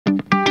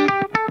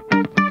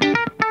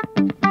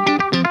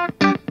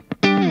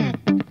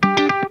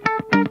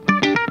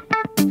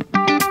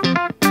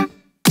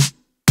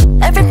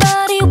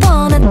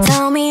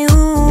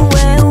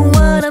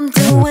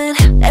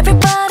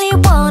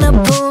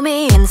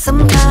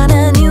some kind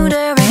of new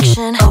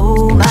direction.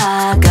 Oh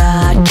my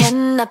God,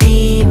 can I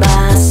be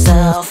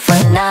myself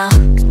right now?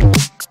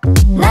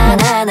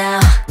 Now.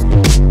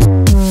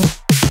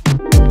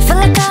 Feel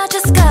like I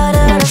just got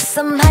out of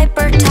some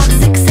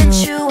hyper-toxic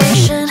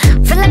situation.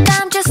 Feel like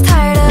I'm just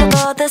tired of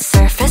all the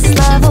surface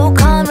level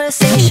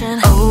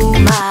conversation. Oh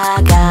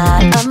my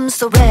God, I'm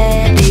so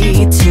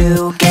ready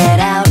to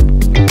get out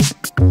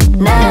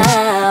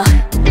now.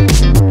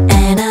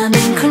 And I'm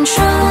in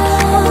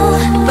control,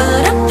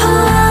 but a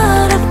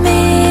part of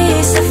me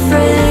is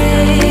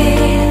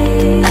afraid.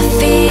 I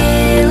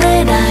feel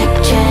it, I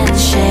can't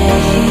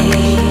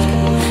shake.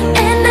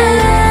 It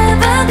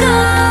never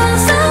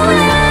goes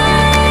away.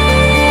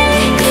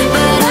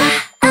 But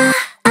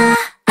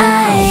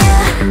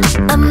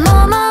I'm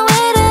on my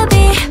way to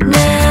be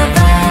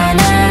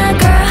Nirvana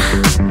girl.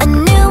 A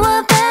newer,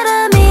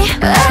 better me,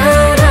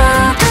 out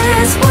of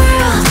this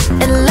world.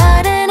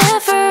 Enlightened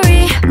and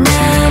free,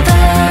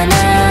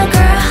 Nirvana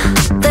girl.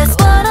 That's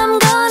what I'm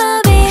gonna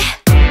be.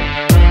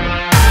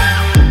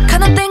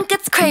 Kinda think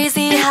it's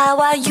crazy how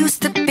I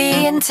used to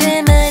be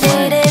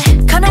intimidated.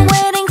 Kinda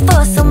waiting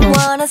for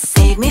someone to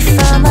save me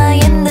from my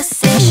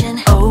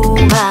indecision. Oh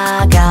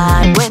my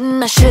God,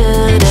 when I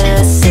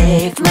should've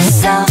saved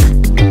myself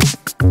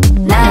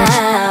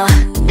now.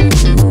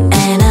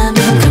 And I'm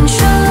in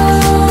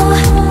control,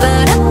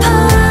 but a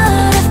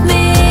part of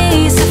me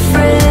is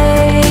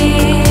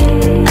afraid.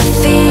 I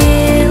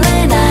feel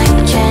it, I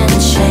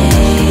can't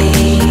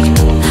shake.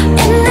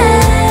 It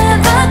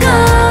never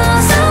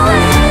goes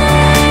away.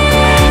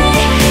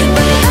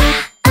 But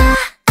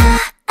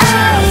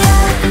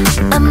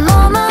I'm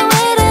on my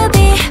way to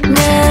be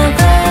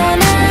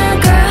Nirvana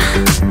girl.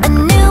 A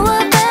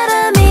newer,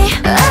 better me,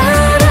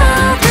 out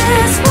of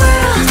this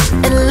world.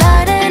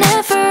 Enlightened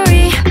and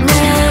free,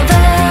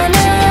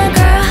 Nirvana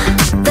girl.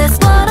 That's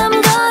what I'm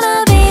gonna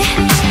be.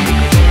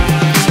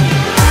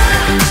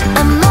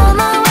 I'm on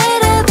my way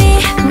to be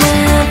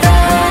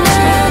Nirvana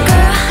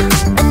girl.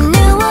 A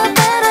newer,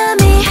 better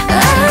me,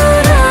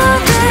 out of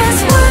this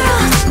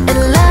world.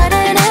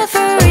 Enlightened and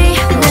free,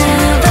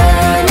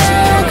 Nirvana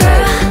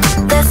girl.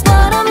 That's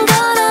what I'm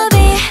gonna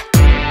be.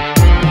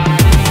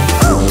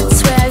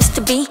 Swear I used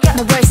to be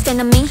my worst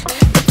enemy.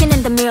 Looking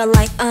in the mirror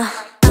like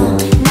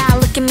now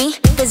look at me,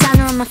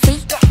 designer on my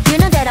feet. You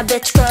know that I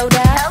bitch growed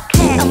up.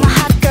 On my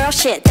hot girl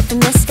shit, if you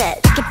missed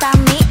it. Think about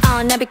me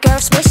on every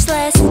girl's wish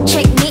list.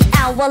 Check me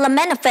out while I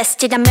manifest.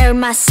 Did I marry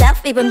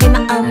myself, even be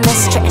my own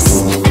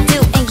mistress? I do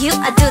and you,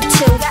 I do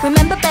too.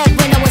 Remember back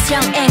when I was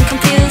young and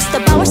confused. The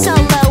bar was so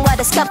low, I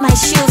just got my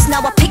shoes.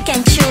 Now I